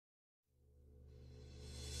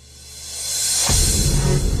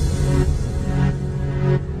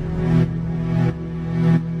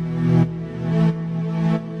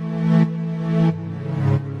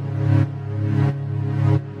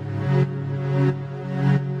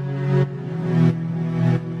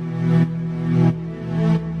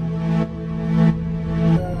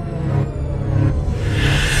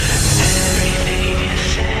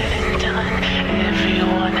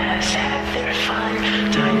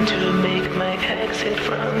exit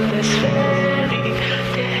from this fairy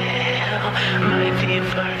tale. My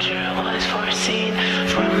departure was foreseen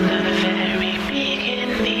from the very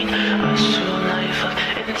beginning. A soul life of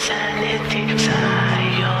insanity,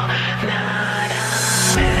 sayonara.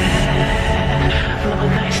 Oh,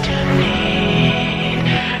 nice to meet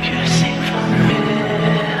you. Seem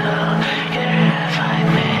familiar. Have I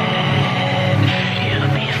met you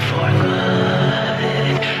before?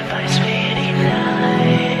 Goodbye, sweetie,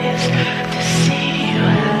 nice to see you.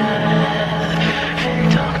 Haven't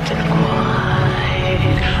talked in quite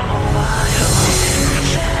a while.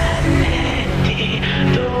 Insanity,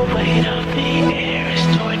 the weight of the air is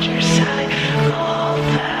torture. Psychopathy,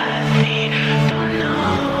 don't know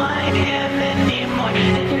who I am anymore.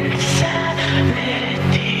 Insanity,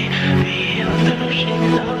 the illusion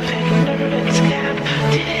of ignorance,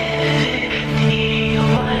 captivity.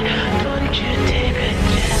 Why don't you take a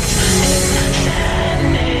chance?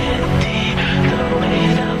 Insanity, the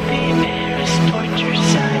weight of the air is torture.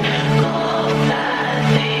 Psychopathy,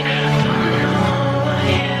 don't know who I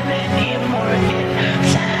am anymore.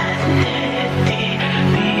 Insanity,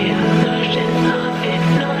 the illusion of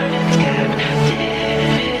ignorance, captivity.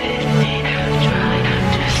 Try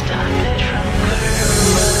to stop it from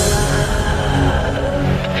corrupting.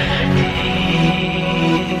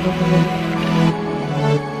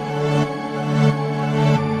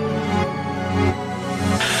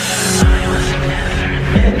 I was never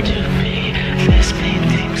meant to be. This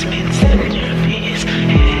painting's been centerpiece,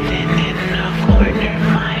 hidden in a corner.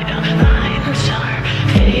 My outlines are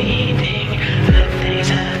fading. The days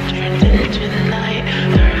have turned into night.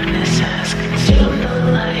 Darkness has consumed the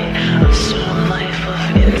light. A soul life of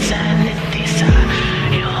insanity. Sayonara.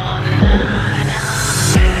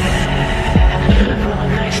 Oh,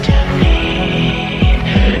 nice to meet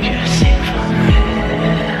you. Seem familiar.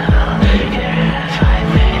 Have I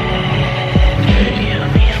met you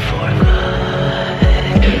before?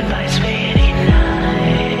 Goodbye, sweetie,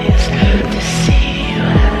 nice to see you.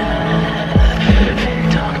 Haven't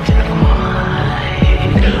talked in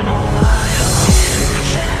quite a while.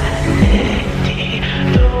 Insanity,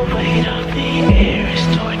 the weight of the air is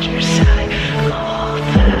torture.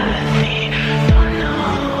 Psychopathy, don't know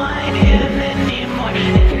who I am anymore.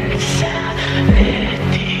 Insanity,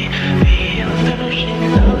 the illusion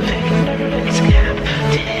of ignorance,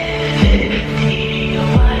 captivity.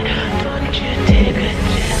 Why don't you take a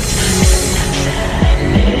chance?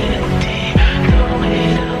 Insanity, the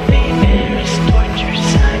weight of the air is torture.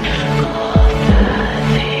 Psychopathy,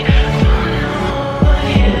 don't know who I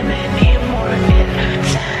am anymore.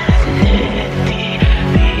 Insanity,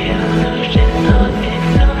 the illusion of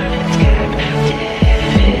ignorance, captivity.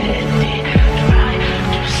 Try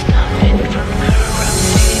to stop it from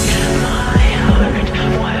corrupting my heart.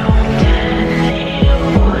 Why won't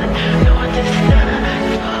anyone notice the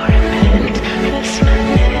torment? This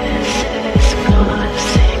madness is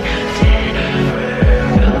causing terror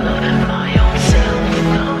of my own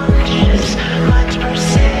self-conscious mind's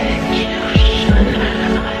persecution.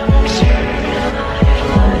 I won't survive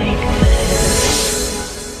like this.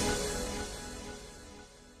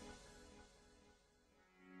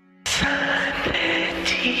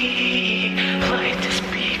 Sanity, light is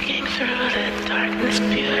peeking through the darkness.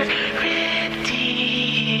 Purity,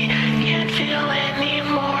 can't feel any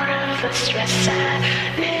more of the stress.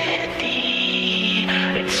 Sanity,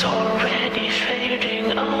 it's already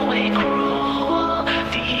fading away.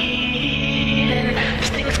 Cruelty,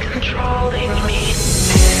 instincts controlling me.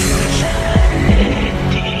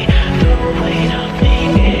 Insanity, the weight of the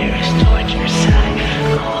air is torture.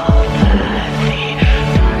 Psychopathy,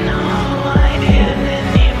 don't know who I am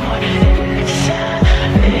anymore.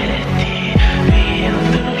 Insanity, the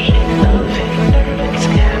illusion of ignorance,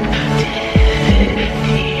 captivity.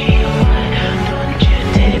 Why don't you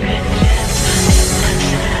take a chance?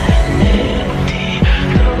 Insanity,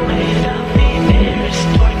 the weight of the air is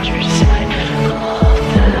torture. Psychopathy,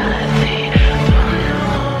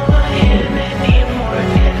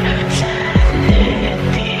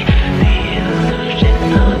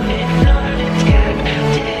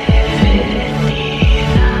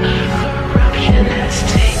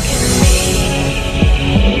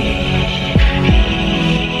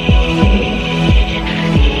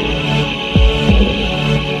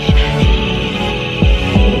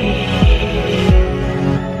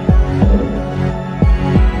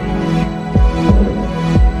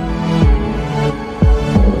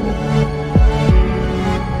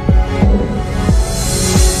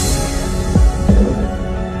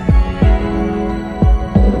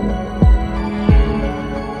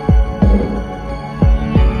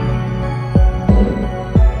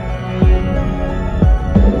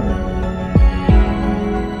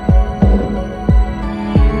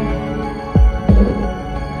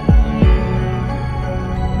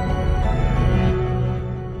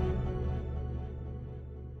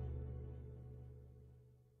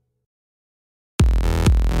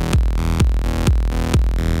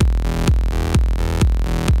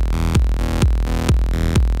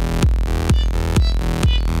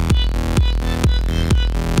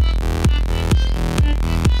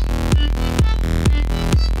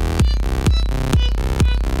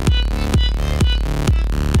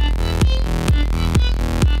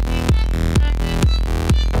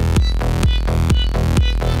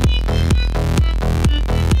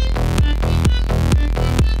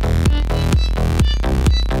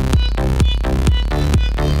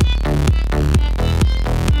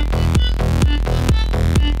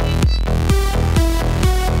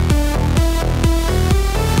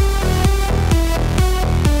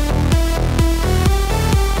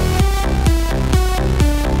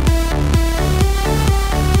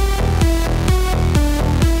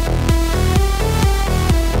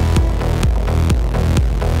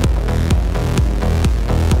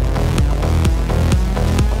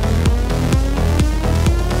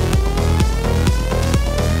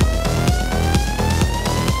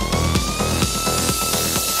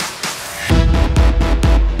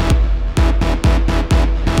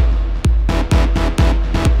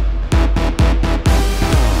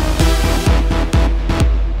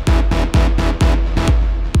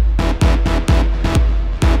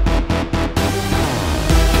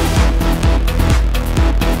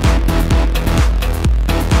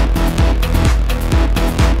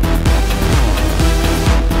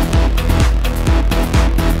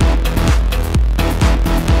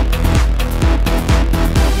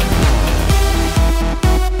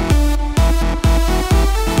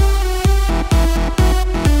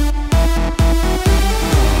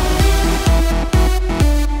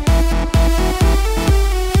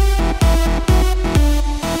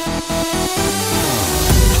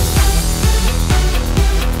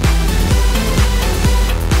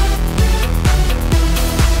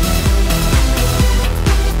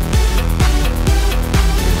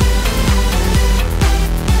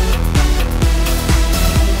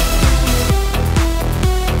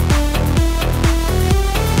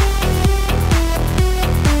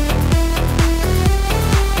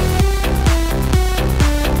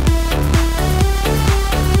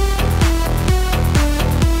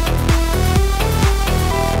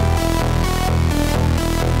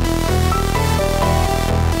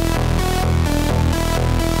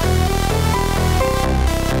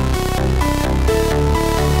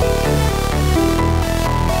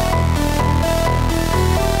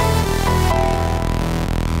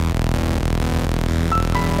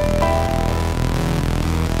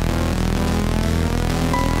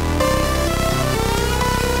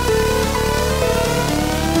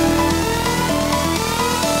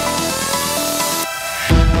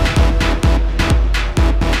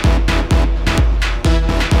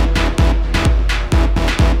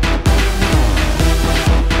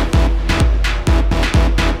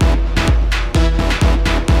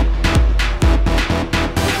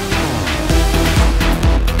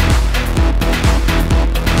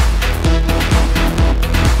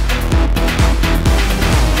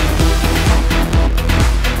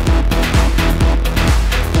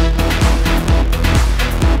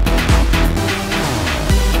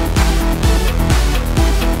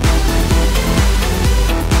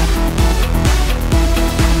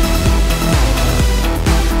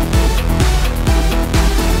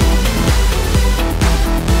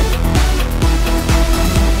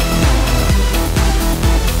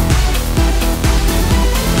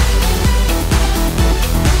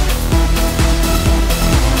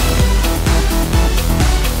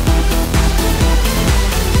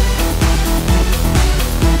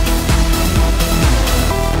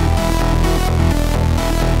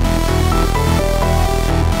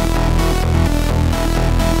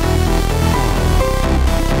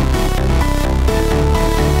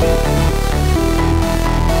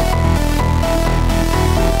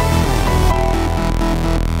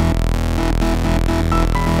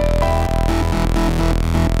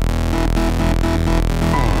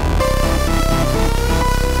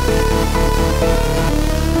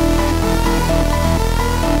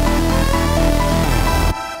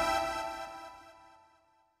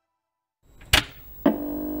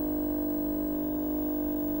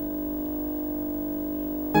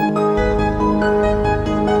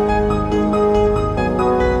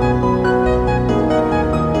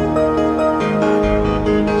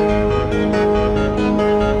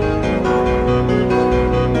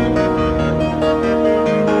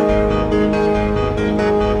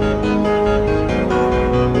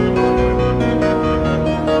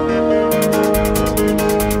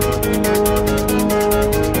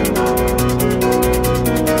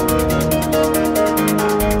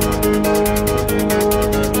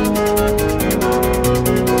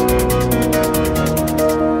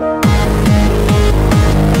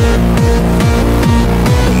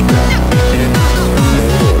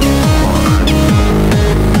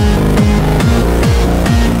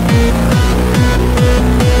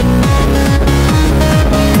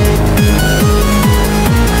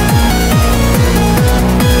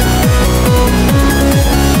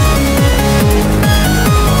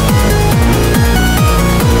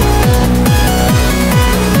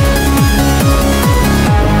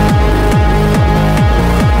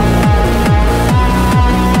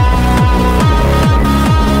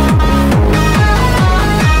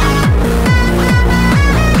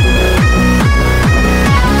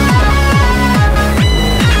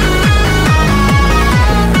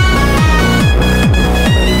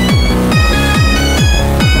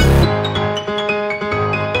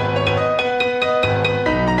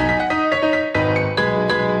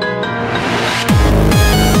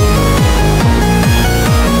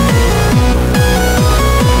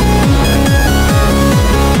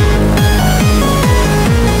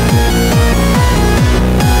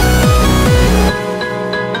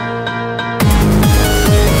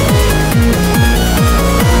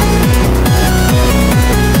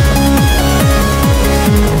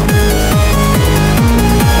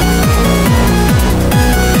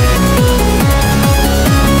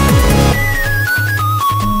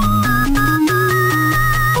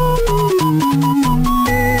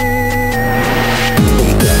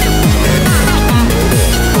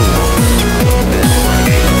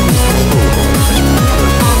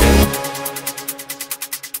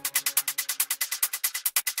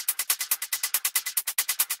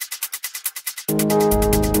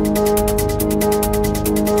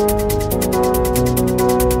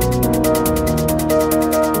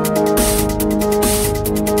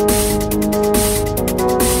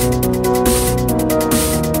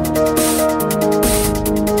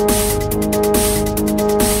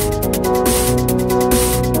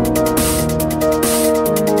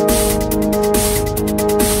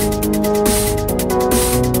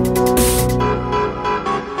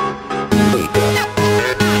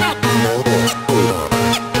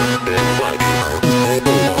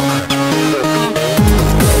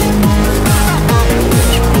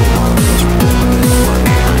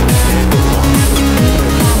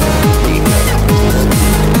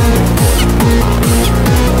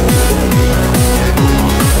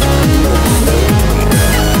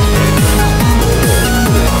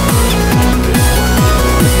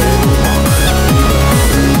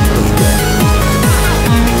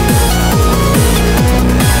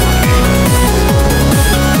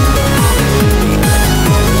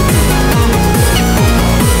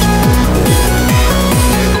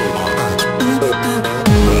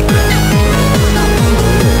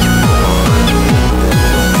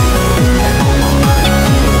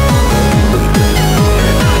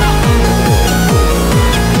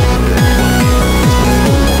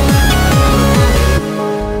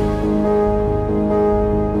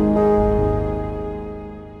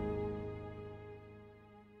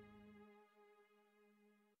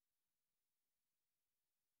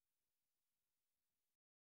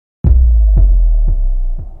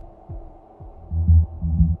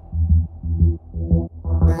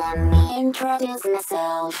 let me introduce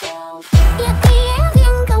myself. At the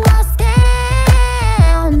ending I was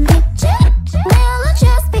down. Well, I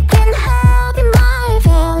just became happy my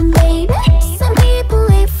fan, baby. Some people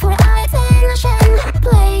live for attention,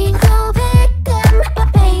 playing the victim,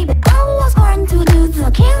 but baby, I was born to do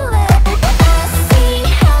the killing. I see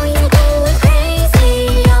how you do it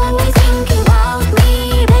crazy, always thinking about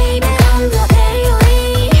me, baby, on the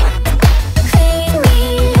daily. Feed me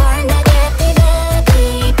your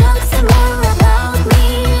negativity, talk some more about me,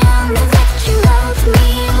 and that you love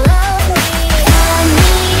me.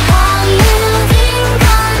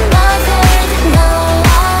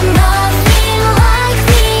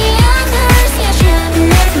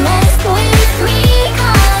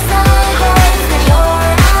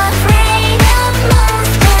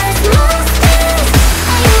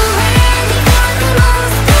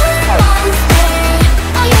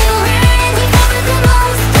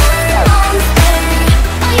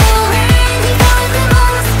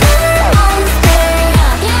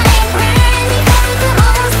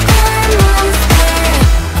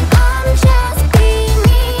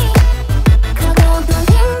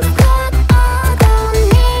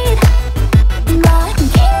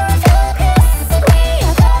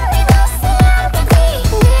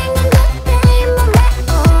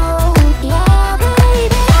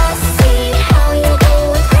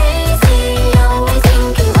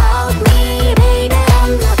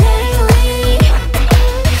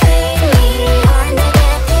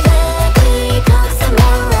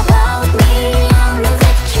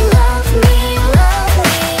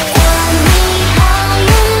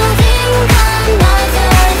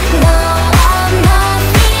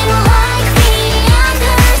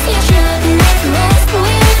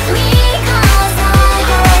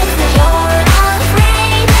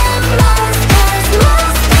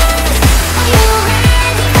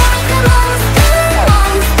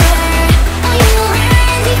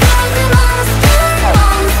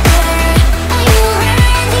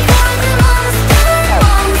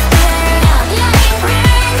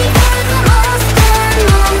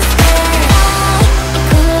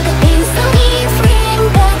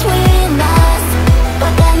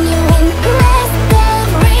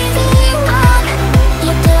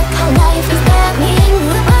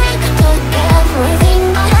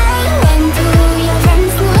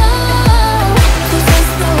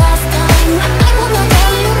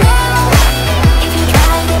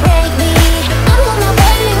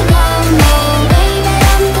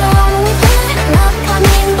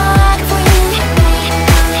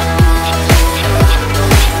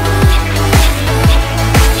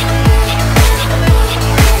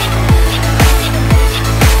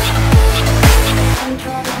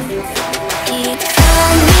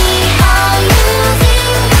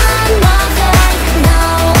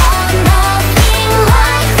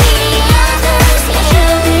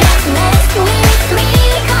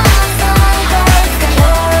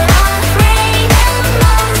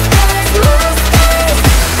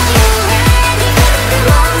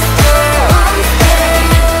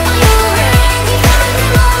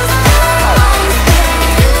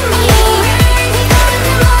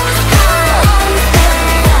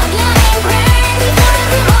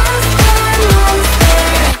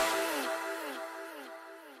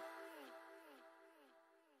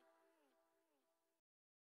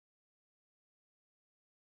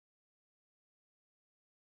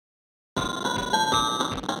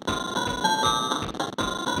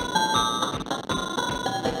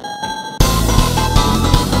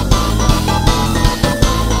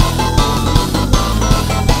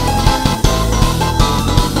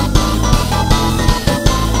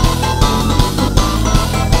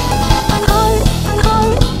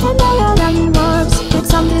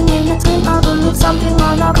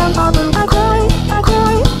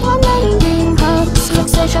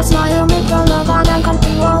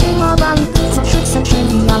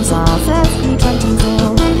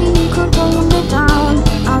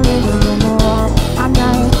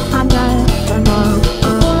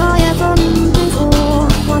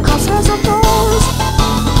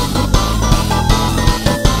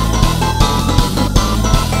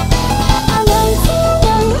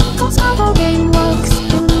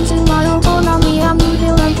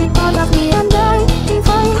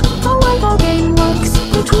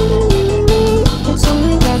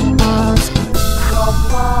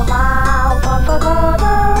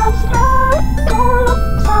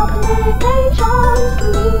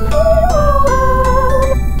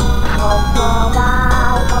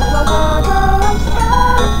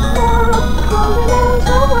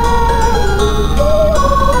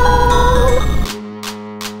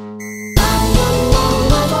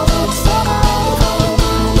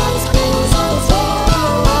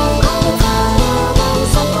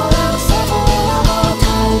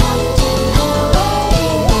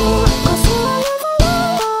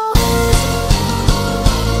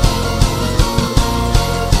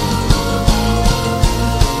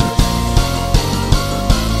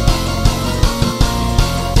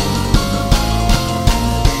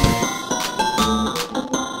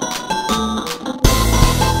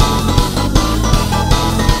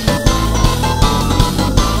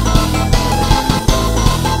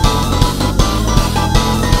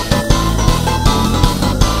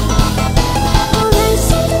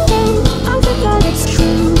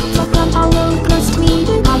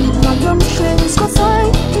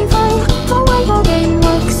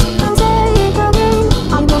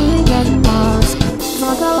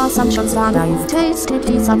 assumptions that I've tasted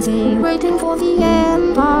decency, waiting for the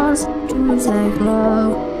embers to say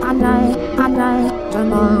hello. And I don't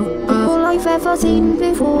know. All I've ever seen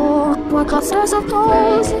before were clusters of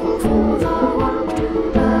toys. Waiting for the world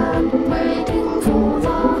to burn, waiting for the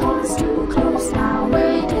halls to close now.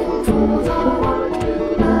 Waiting for the world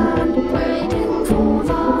to burn, waiting for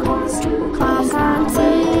the halls to close. I can't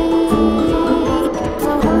see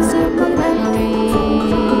the holes in my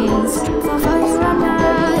memories. The fire and I,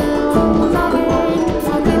 the guilt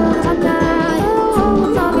and I,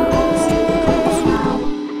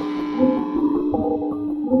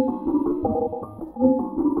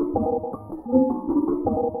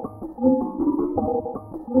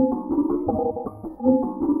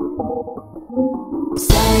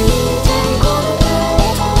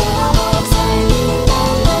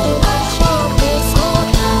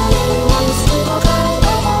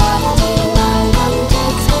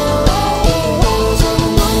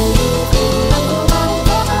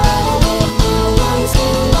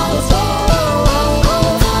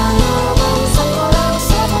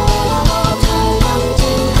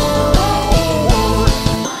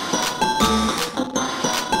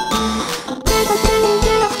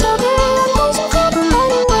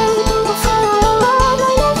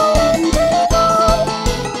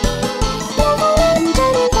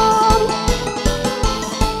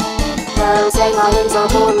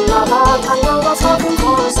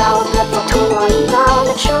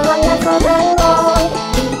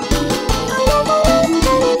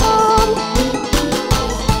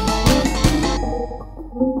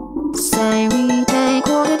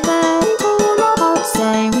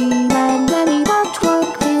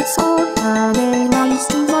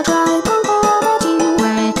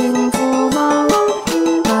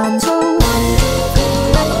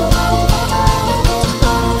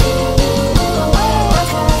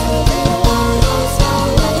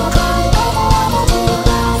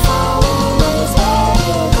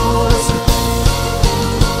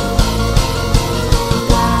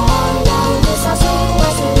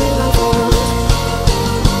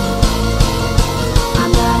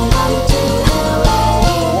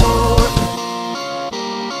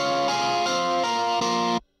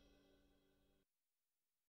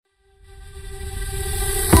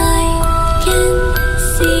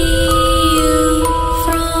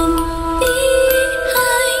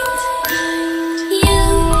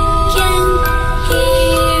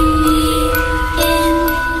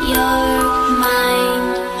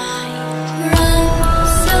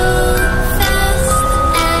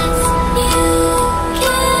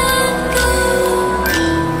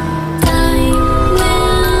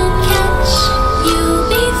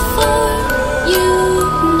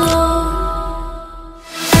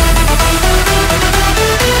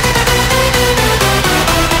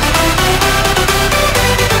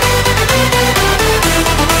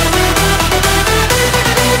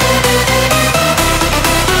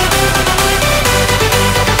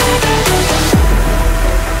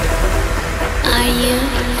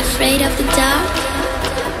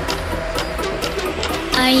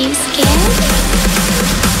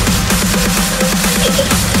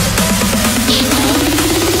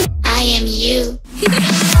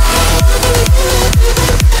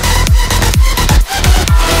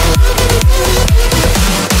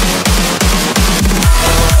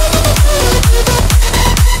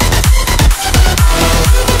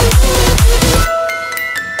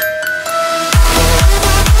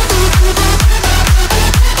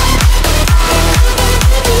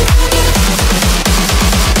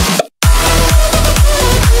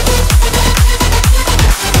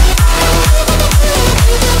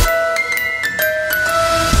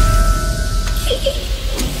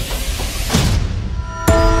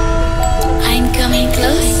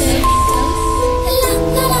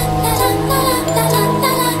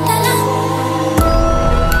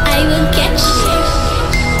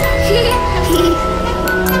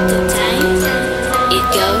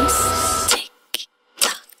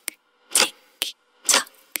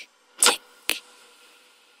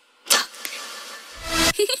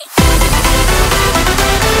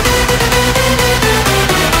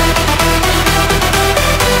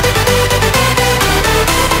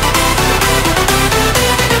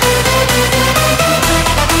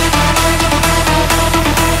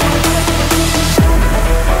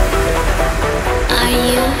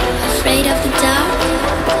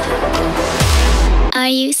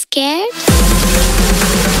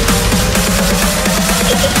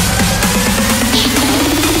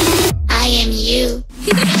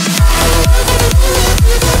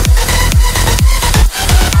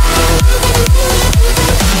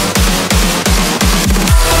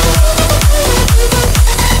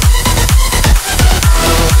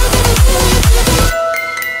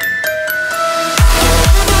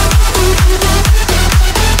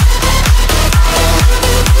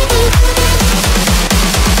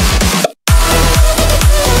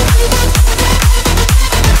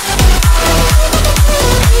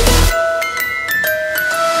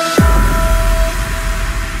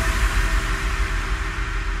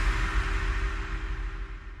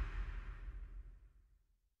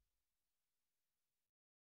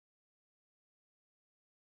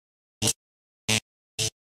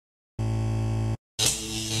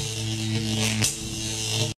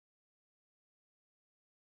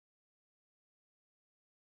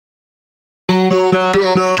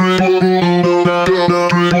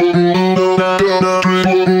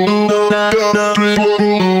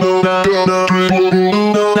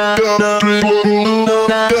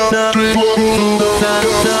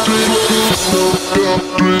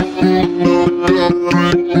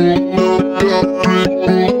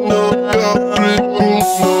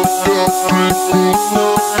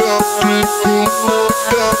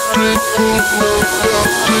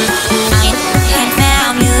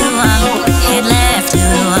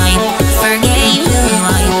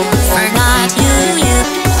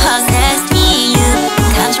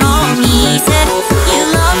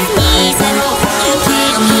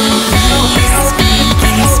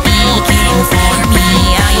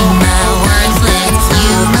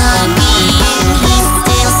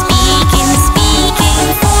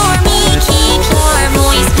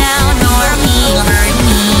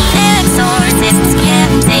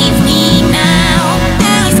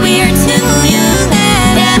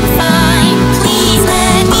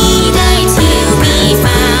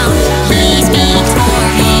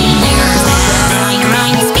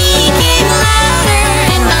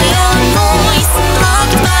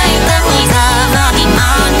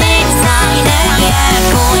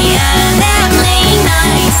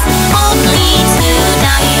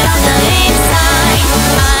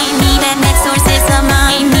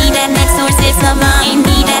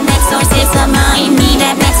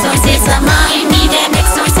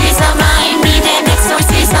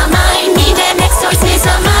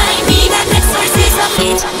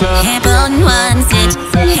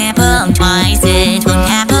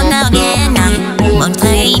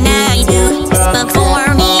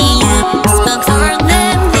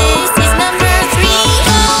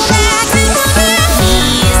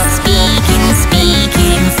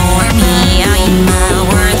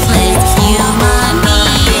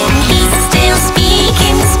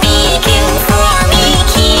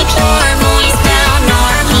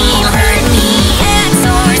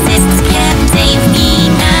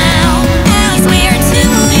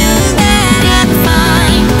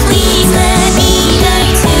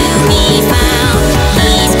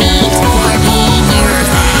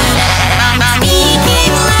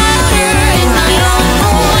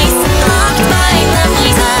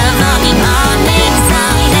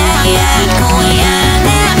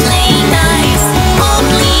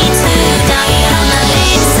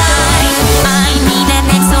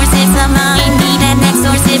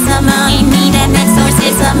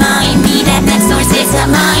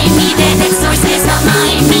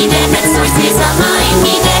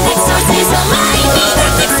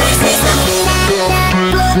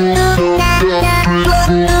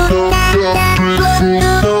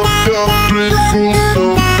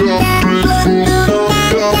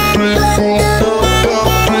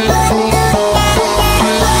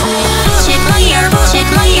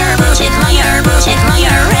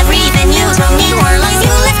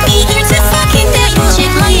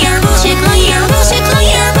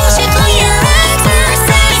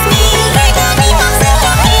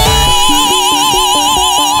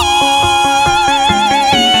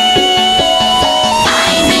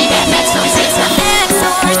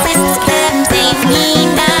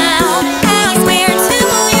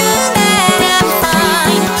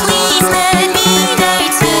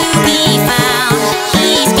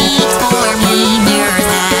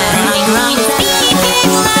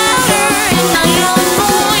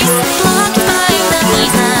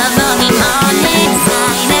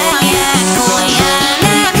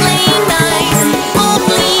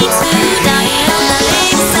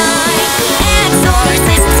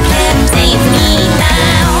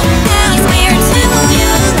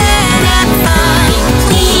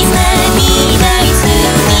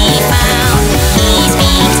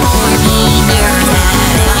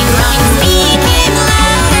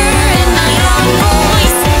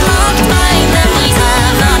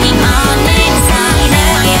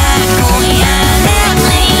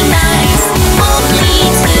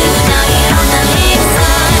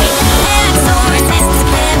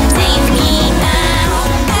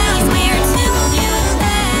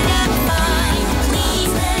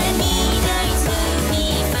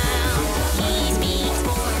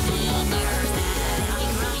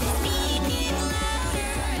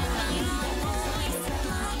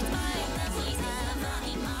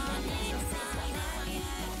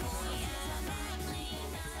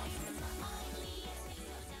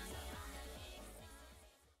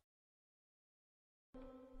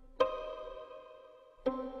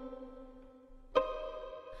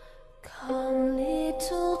 Come,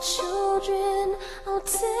 little children, I'll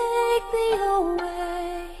take thee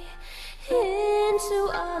away into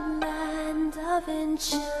a land of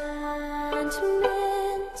enchantment.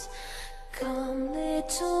 enchantment. Come,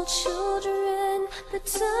 little children, the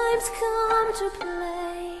time's come to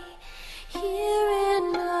play here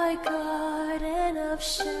in my garden of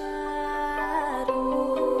shadows.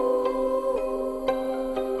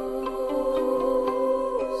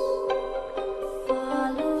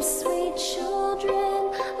 Follow, sweet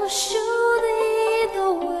children, I'll show thee the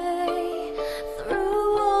way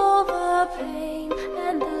through all the pain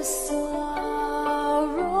and the sorrows.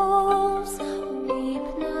 Weep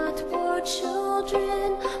not, poor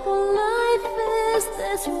children, for life is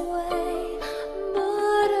this way,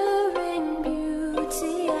 muttering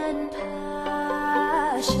beauty and passion.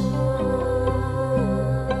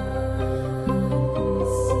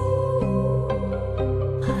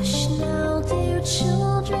 Hush now, dear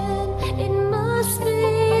children, it must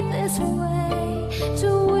be this way, to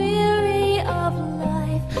weary of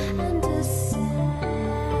life and deceptions.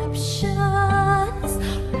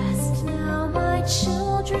 Rest now, my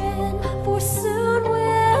children, for soon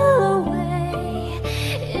we'll away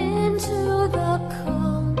into the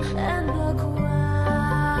calm and the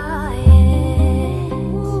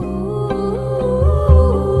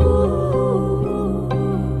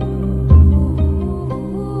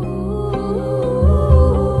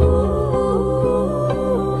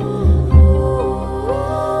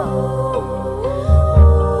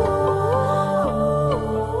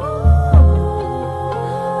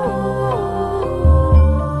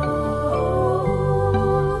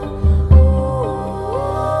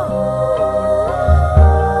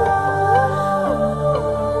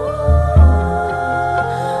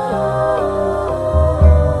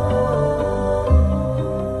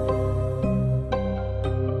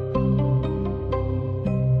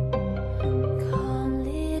Come,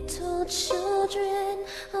 little children,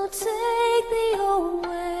 I'll take thee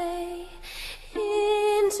away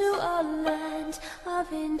into a land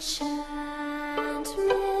of enchantment.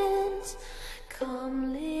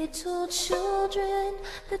 Come, little children,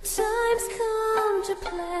 the time's come to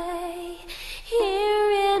play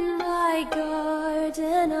here in my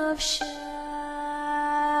garden of shadows.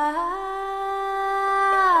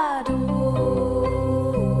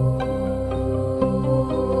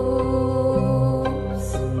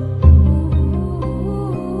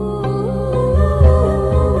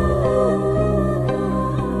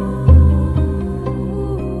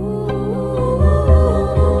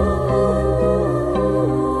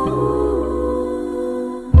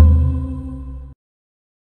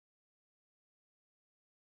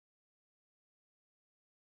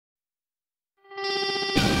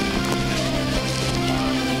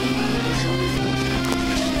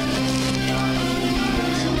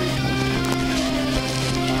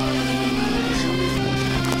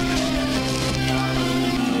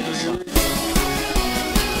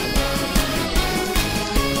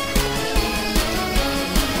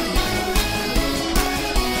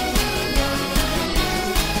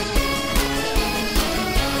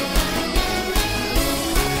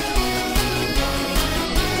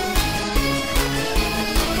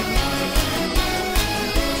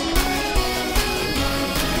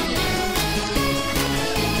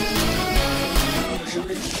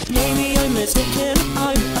 Maybe I'm mistaken,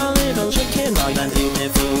 I'm a little chicken by that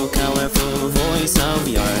beautiful, colorful voice of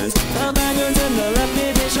yours. The patterns and the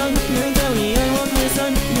repetition, you're telling me I won't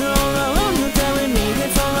listen. You're all alone, you're telling me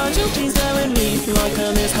it's all I should. She's telling me like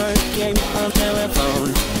a misheard game of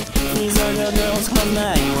telephone. These are the girls of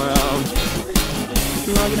my world.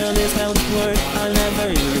 Like a misspelled word I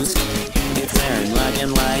never use. It's there in black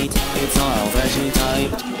and white, it's all freshly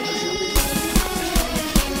typed.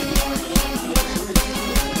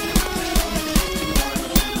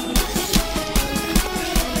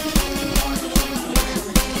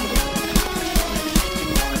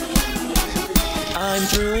 I'm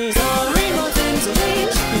truly sorry, but things have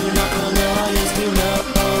changed. You're not the girl I used to know.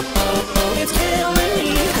 It's killing me,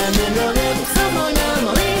 and in the depths of my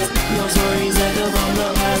memories, your stories echo from the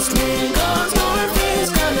past. Because your face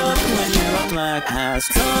got up when you rocked like ass.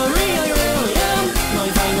 Sorry, I really am. My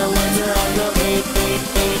final words are on the page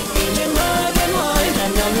in black and white,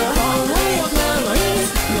 and down the hallway of memories.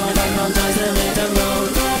 Your background ties the little road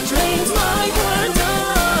that drains my heart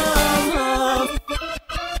of love.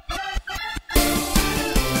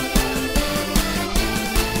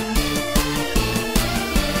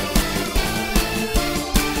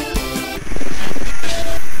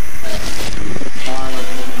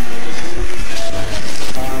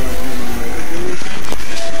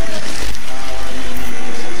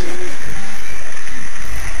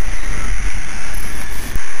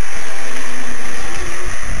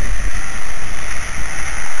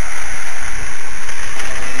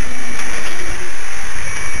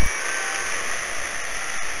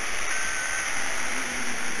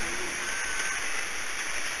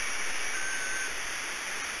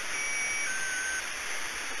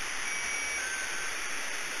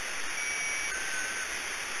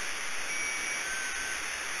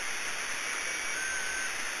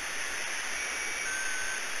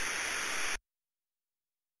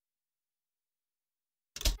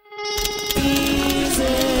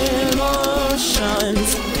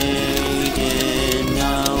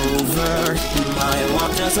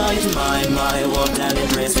 sight. My warmth and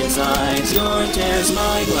embrace inside. Your tears,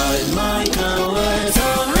 my blood, my colors.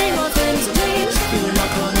 Sorry, nothing's changed. You're not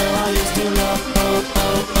gonna I used to love.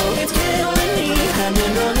 Oh, it's killing me. And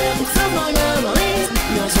in the depths of my memories,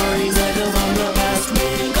 your stories echo from the past.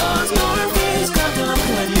 Because your face cut up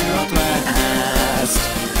when you walked past.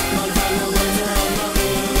 My final words are on my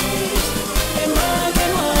face. In black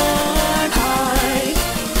and white, high.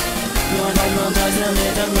 Your hypnotized and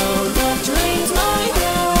lit up road that drains my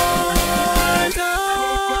heart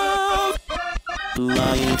of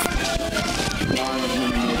life.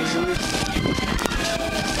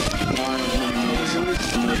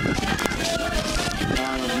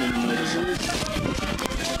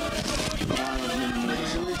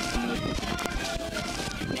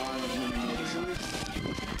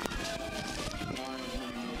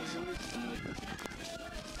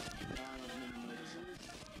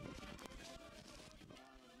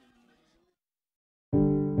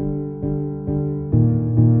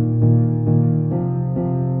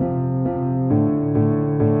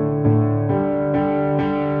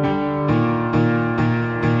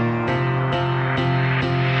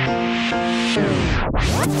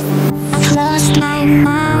 I've lost my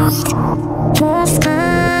mind. The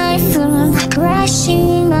sky flew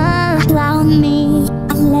crashing around me.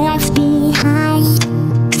 I'm left behind.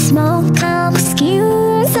 Smoke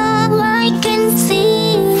obscures all I can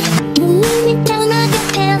see. You lead me down another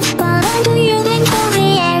path, but I do you then for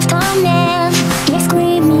the aftermath. You're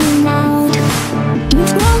screaming out.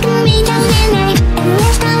 You've broken me down and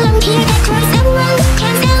left alone here that cries someone,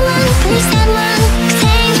 can someone, please someone,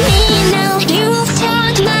 save me now. You've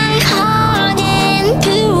turned my heart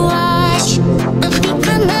into ash. I've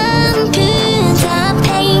become numb to the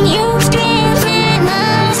pain. You've driven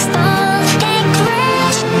us all that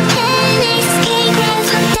crash and escape right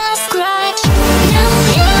from the scratch. Now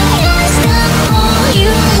you lost all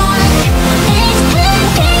you want. It's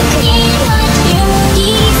perfectly what you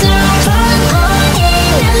deserve. I'm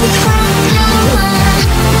holding on from power.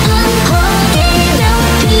 I'm holding on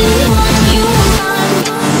to what you want.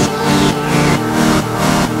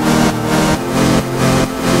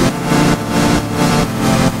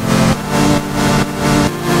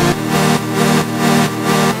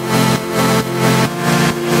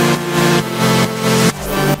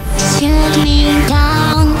 Shut me down.